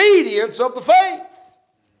obedience of the faith.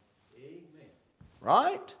 Amen.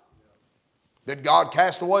 Right? Did God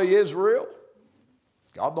cast away Israel?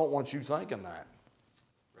 God don't want you thinking that.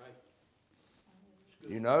 Right.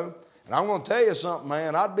 You know? And I'm going to tell you something,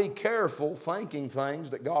 man. I'd be careful thinking things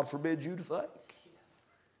that God forbids you to think.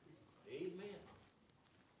 Amen.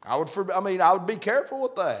 I would be careful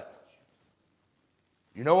with that.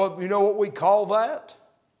 You know what we call that?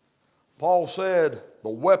 Paul said, the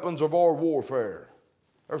weapons of our warfare.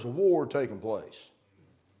 There's a war taking place.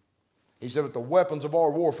 He said, but the weapons of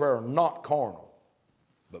our warfare are not carnal,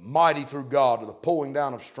 but mighty through God to the pulling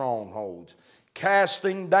down of strongholds,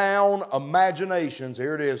 casting down imaginations,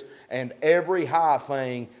 here it is, and every high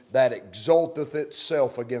thing that exalteth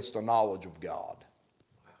itself against the knowledge of God.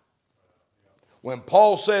 When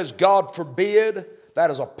Paul says God forbid,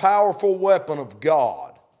 that is a powerful weapon of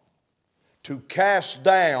God to cast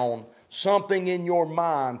down something in your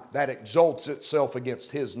mind that exalts itself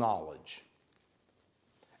against His knowledge.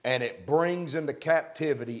 And it brings into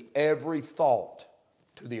captivity every thought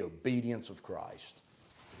to the obedience of Christ.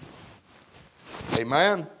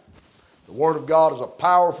 Amen? The Word of God is a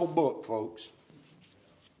powerful book, folks.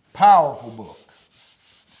 Powerful book.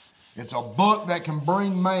 It's a book that can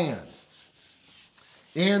bring man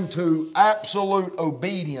into absolute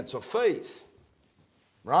obedience of faith.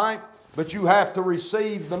 Right? But you have to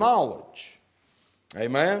receive the knowledge.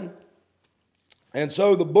 Amen? And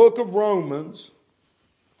so the book of Romans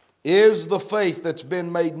is the faith that's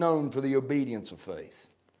been made known for the obedience of faith.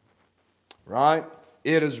 Right?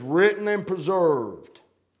 It is written and preserved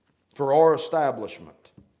for our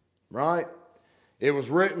establishment. Right? It was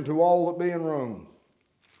written to all that be in Rome.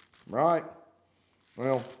 Right?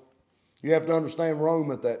 Well, you have to understand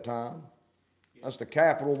Rome at that time. That's the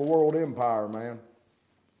capital of the world empire, man.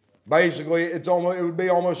 Basically, it would be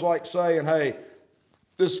almost like saying, hey,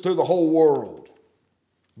 this is to the whole world.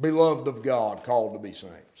 Beloved of God, called to be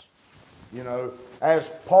saints. You know, as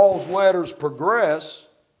Paul's letters progress,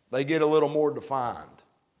 they get a little more defined.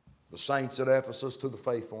 The saints at Ephesus to the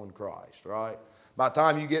faithful in Christ, right? By the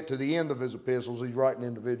time you get to the end of his epistles, he's writing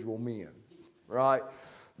individual men, right?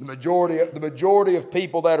 The majority of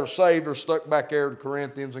people that are saved are stuck back there in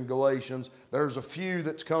Corinthians and Galatians. There's a few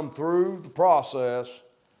that's come through the process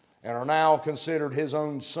and are now considered his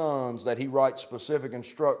own sons that he writes specific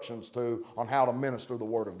instructions to on how to minister the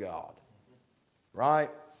Word of God. Right?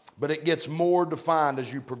 But it gets more defined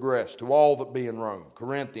as you progress to all that be in Rome.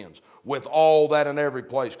 Corinthians, with all that in every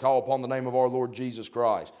place, call upon the name of our Lord Jesus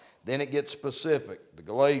Christ. Then it gets specific, the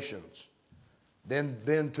Galatians.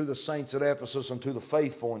 Then to the saints at Ephesus and to the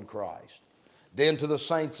faithful in Christ. Then to the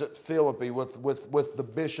saints at Philippi with the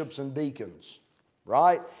bishops and deacons.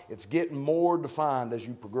 Right? It's getting more defined as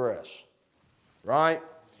you progress. Right?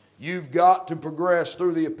 You've got to progress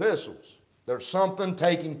through the epistles. There's something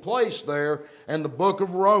taking place there, and the book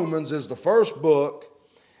of Romans is the first book,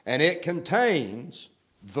 and it contains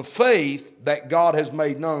the faith that God has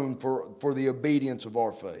made known for the obedience of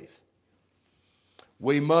our faith.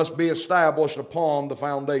 We must be established upon the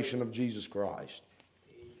foundation of Jesus Christ.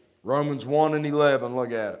 Romans 1 and 11,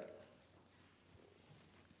 look at it.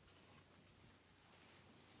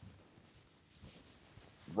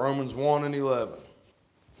 Romans 1 and 11.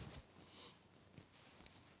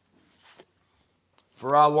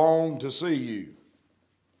 For I long to see you.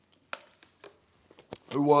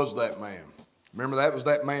 Who was that man? Remember, that was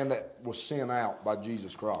that man that was sent out by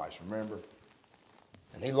Jesus Christ, remember?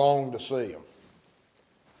 And he longed to see him.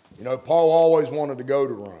 You know, Paul always wanted to go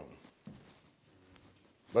to Rome.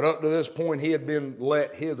 But up to this point, he had been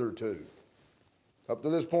let hitherto. Up to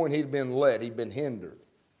this point, he'd been hindered.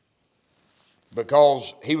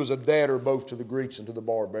 Because he was a debtor both to the Greeks and to the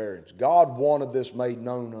barbarians. God wanted this made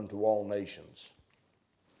known unto all nations.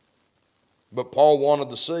 But Paul wanted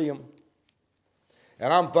to see him.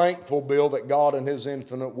 And I'm thankful, Bill, that God in His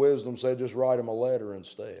infinite wisdom said just write him a letter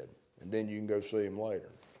instead. And then you can go see him later.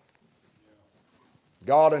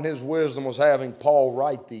 God in His wisdom was having Paul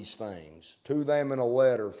write these things to them in a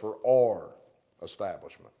letter for our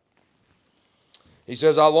establishment. He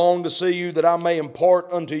says, I long to see you that I may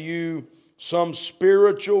impart unto you some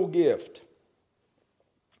spiritual gift,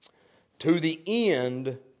 to the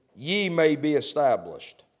end ye may be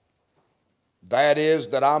established. That is,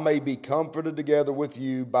 that I may be comforted together with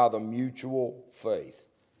you by the mutual faith,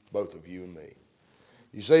 both of you and me.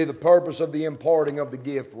 You see, the purpose of the imparting of the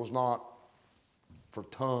gift was not for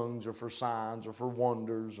tongues or for signs or for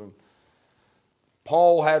wonders. And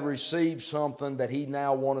Paul had received something that he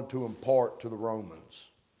now wanted to impart to the Romans.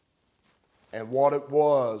 And what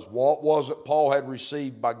was it Paul had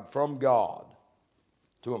received from God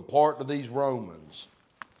to impart to these Romans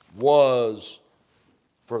was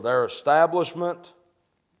for their establishment,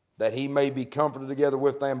 that he may be comforted together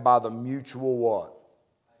with them by the mutual what?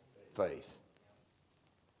 Faith.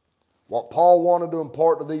 What Paul wanted to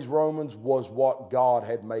impart to these Romans was what God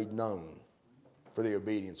had made known for the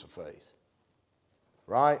obedience of faith.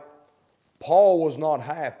 Right? Paul was not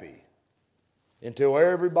happy until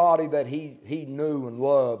everybody that he knew and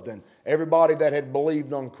loved and everybody that had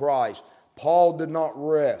believed on Christ, Paul did not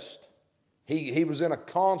rest. He was in a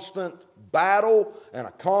constant battle and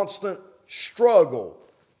a constant struggle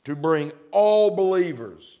to bring all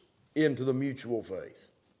believers into the mutual faith,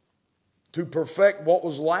 to perfect what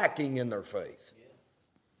was lacking in their faith,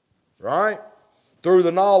 right? Through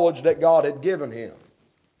the knowledge that God had given him.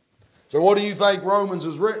 So what do you think Romans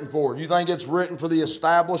is written for? You think it's written for the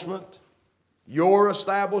establishment? Your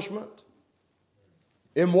establishment?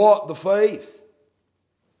 In what? The faith.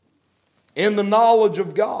 In the knowledge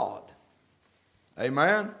of God.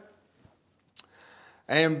 Amen?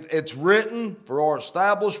 And it's written for our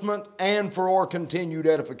establishment and for our continued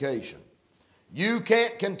edification. You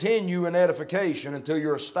can't continue in edification until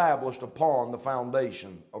you're established upon the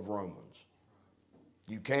foundation of Romans.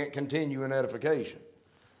 You can't continue in edification.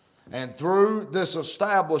 And through this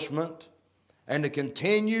establishment and the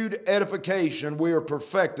continued edification, we are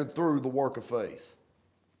perfected through the work of faith.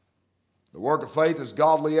 The work of faith is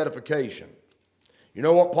godly edification. You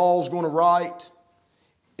know what Paul's going to write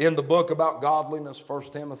in the book about godliness, 1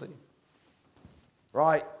 Timothy?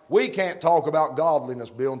 Right? We can't talk about godliness,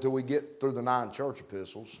 Bill, until we get through the 9 church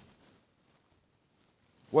epistles.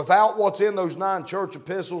 Without what's in those 9 church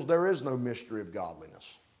epistles, there is no mystery of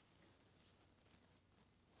godliness.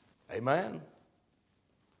 Amen?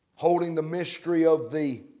 Holding the mystery of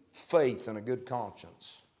the faith and a good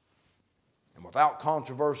conscience. And without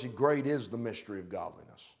controversy, great is the mystery of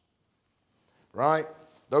godliness. Right?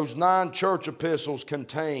 Those 9 church epistles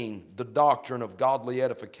contain the doctrine of godly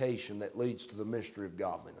edification that leads to the mystery of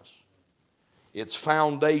godliness. Its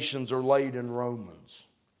foundations are laid in Romans.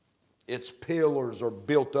 Its pillars are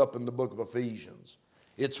built up in the book of Ephesians.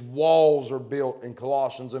 Its walls are built in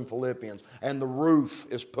Colossians and Philippians. And the roof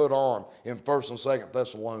is put on in 1st and 2nd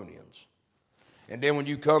Thessalonians. And then when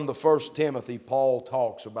you come to 1 Timothy, Paul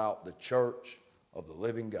talks about the church of the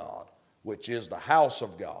living God, which is the house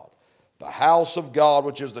of God. The house of God,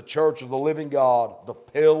 which is the church of the living God, the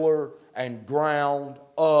pillar and ground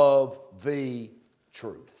of the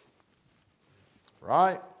truth.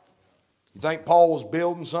 Right? You think Paul was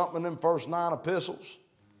building something in them first 9 epistles?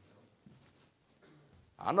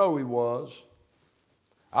 I know he was.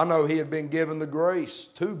 I know he had been given the grace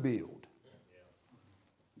to build.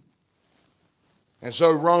 And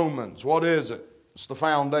so Romans, what is it? It's the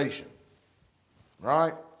foundation.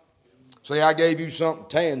 Right? See, I gave you something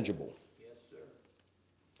tangible.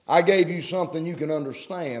 I gave you something you can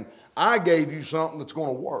understand. I gave you something that's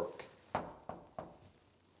going to work.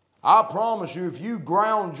 I promise you, if you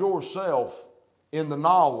ground yourself in the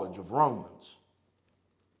knowledge of Romans,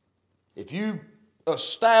 if you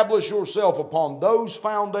establish yourself upon those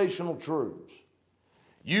foundational truths,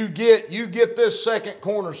 you get this second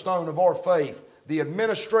cornerstone of our faith, the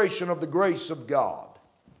administration of the grace of God.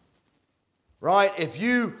 Right? If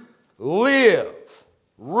you live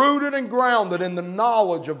rooted and grounded in the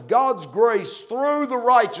knowledge of God's grace through the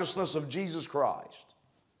righteousness of Jesus Christ,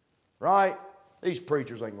 right? These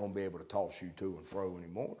preachers ain't going to be able to toss you to and fro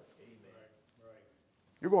anymore.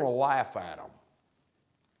 You're going to laugh at them.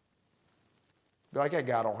 Be like, that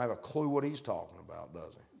guy don't have a clue what he's talking about,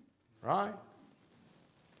 does he? Right?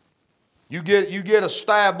 You get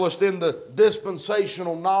established in the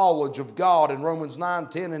dispensational knowledge of God in Romans 9,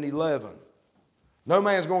 10, and 11. No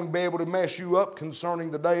man's going to be able to mess you up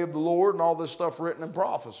concerning the day of the Lord and all this stuff written in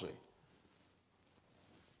prophecy.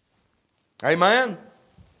 Amen?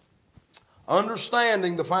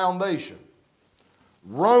 Understanding the foundation.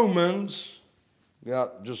 Romans,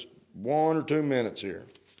 got just 1 or 2 minutes here.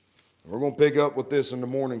 We're going to pick up with this in the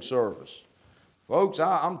morning service. Folks,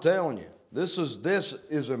 I'm telling you, this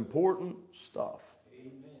is important stuff.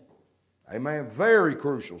 Amen. Amen. Very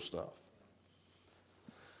crucial stuff.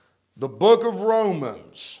 The book of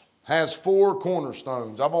Romans has 4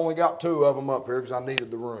 cornerstones. I've only got 2 of them up here because I needed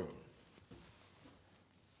the room.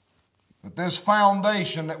 But this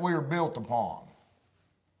foundation that we are built upon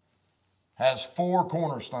has 4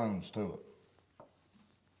 cornerstones to it.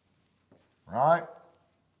 Right?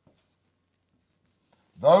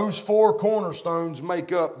 Those 4 cornerstones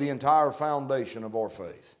make up the entire foundation of our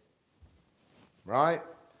faith. Right?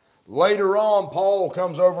 Later on, Paul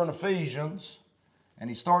comes over in Ephesians, And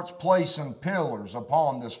he starts placing pillars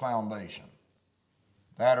upon this foundation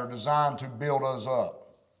that are designed to build us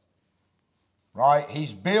up. Right?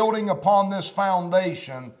 He's building upon this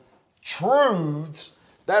foundation truths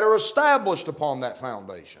that are established upon that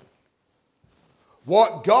foundation.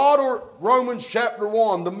 What God, or Romans chapter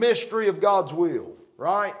 1, the mystery of God's will,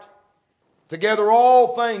 right? Together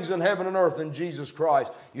all things in heaven and earth in Jesus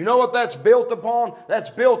Christ. You know what that's built upon? That's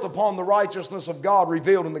built upon the righteousness of God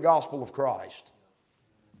revealed in the gospel of Christ.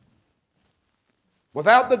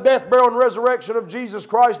 Without the death, burial, and resurrection of Jesus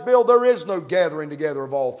Christ, Bill, there is no gathering together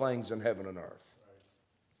of all things in heaven and earth.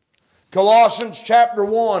 Colossians chapter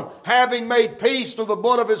 1, having made peace through the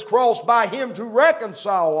blood of His cross, by Him to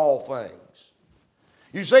reconcile all things.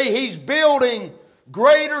 You see, He's building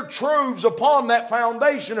greater truths upon that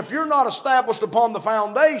foundation. If you're not established upon the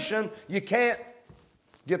foundation, you can't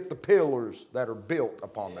get the pillars that are built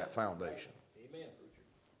upon that foundation. Amen.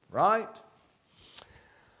 Right?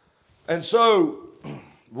 And so,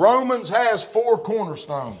 Romans has 4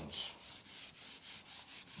 cornerstones.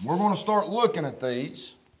 We're going to start looking at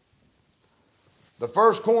these. The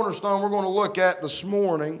first cornerstone we're going to look at this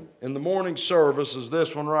morning in the morning service is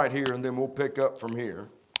this one right here, and then we'll pick up from here.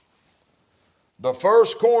 The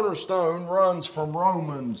first cornerstone runs from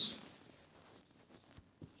Romans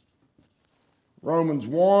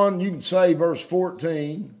 1, you can say verse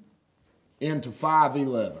 14, into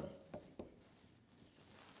 5:11.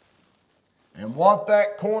 And what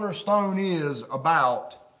that cornerstone is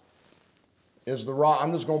about is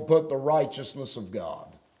I'm just going to put the righteousness of God.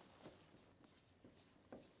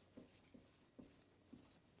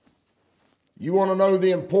 You want to know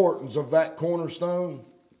the importance of that cornerstone?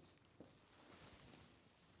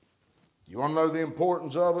 You want to know the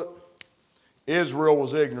importance of it? Israel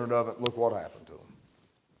was ignorant of it. Look what happened to them.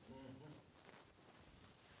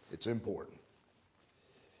 It's important.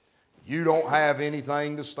 You don't have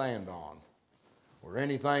anything to stand on or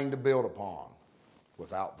anything to build upon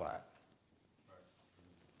without that.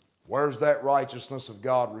 Where's that righteousness of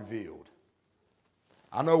God revealed?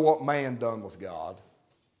 I know what man done with God.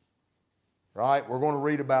 Right? We're going to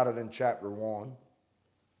read about it in chapter 1.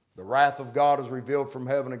 The wrath of God is revealed from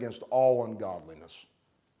heaven against all ungodliness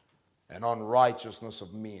and unrighteousness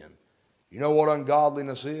of men. You know what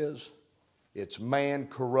ungodliness is? It's man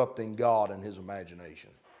corrupting God in his imagination.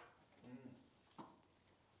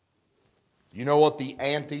 You know what the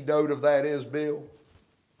antidote of that is, Bill?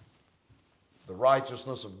 The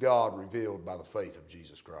righteousness of God revealed by the faith of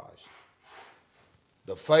Jesus Christ.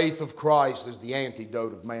 The faith of Christ is the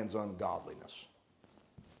antidote of man's ungodliness.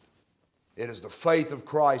 It is the faith of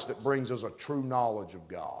Christ that brings us a true knowledge of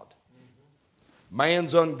God.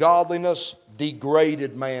 Man's ungodliness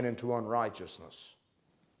degraded man into unrighteousness.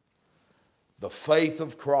 The faith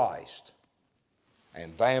of Christ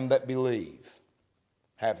and them that believe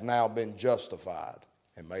have now been justified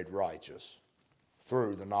and made righteous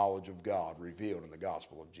through the knowledge of God revealed in the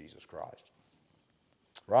gospel of Jesus Christ.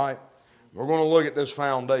 Right? We're going to look at this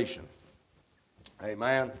foundation.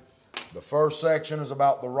 Amen. The first section is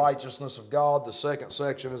about the righteousness of God. The second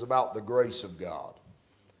section is about the grace of God.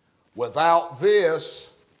 Without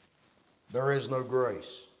this, there is no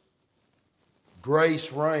grace.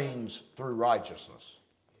 Grace reigns through righteousness.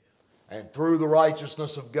 And through the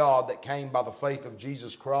righteousness of God that came by the faith of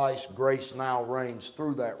Jesus Christ, grace now reigns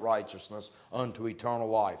through that righteousness unto eternal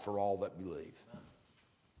life for all that believe.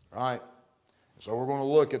 Right? So we're going to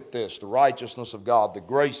look at this, the righteousness of God, the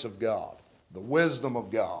grace of God, the wisdom of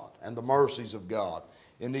God, and the mercies of God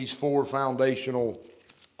in these 4 foundational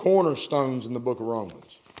cornerstones in the book of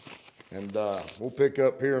Romans. And we'll pick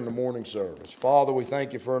up here in the morning service. Father, we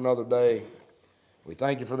thank you for another day. We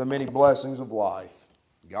thank you for the many blessings of life.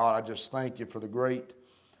 God, I just thank you for the great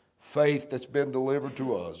faith that's been delivered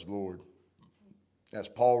to us, Lord. As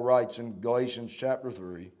Paul writes in Galatians chapter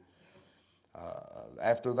 3,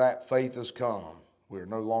 after that faith has come, we are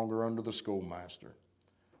no longer under the schoolmaster.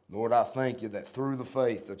 Lord, I thank you that through the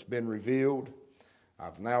faith that's been revealed,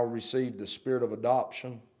 I've now received the spirit of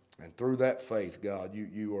adoption. And through that faith, God,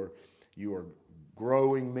 you are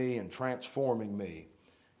growing me and transforming me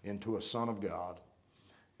into a son of God.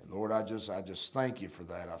 And Lord, I just thank you for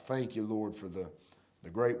that. I thank you, Lord, for the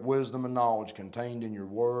great wisdom and knowledge contained in your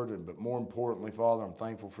word. But more importantly, Father, I'm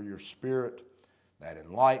thankful for your spirit that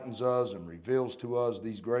enlightens us and reveals to us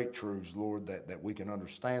these great truths, Lord, that we can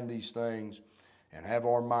understand these things and have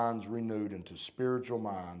our minds renewed into spiritual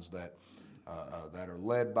minds that are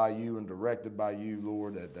led by you and directed by you,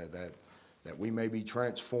 Lord, that we may be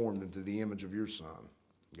transformed into the image of your Son.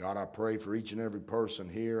 God, I pray for each and every person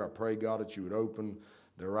here. I pray, God, that you would open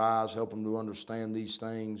their eyes, help them to understand these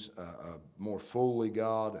things more fully,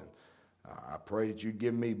 God, I pray that you'd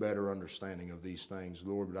give me better understanding of these things,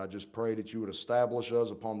 Lord, but I just pray that you would establish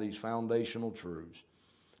us upon these foundational truths.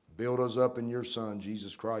 Build us up in your Son,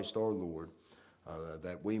 Jesus Christ our Lord,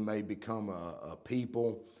 that we may become a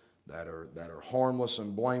people that are harmless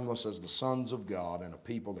and blameless as the sons of God, and a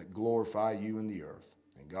people that glorify you in the earth.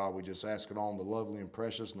 And God, we just ask it all in the lovely and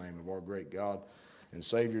precious name of our great God and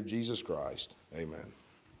Savior Jesus Christ. Amen.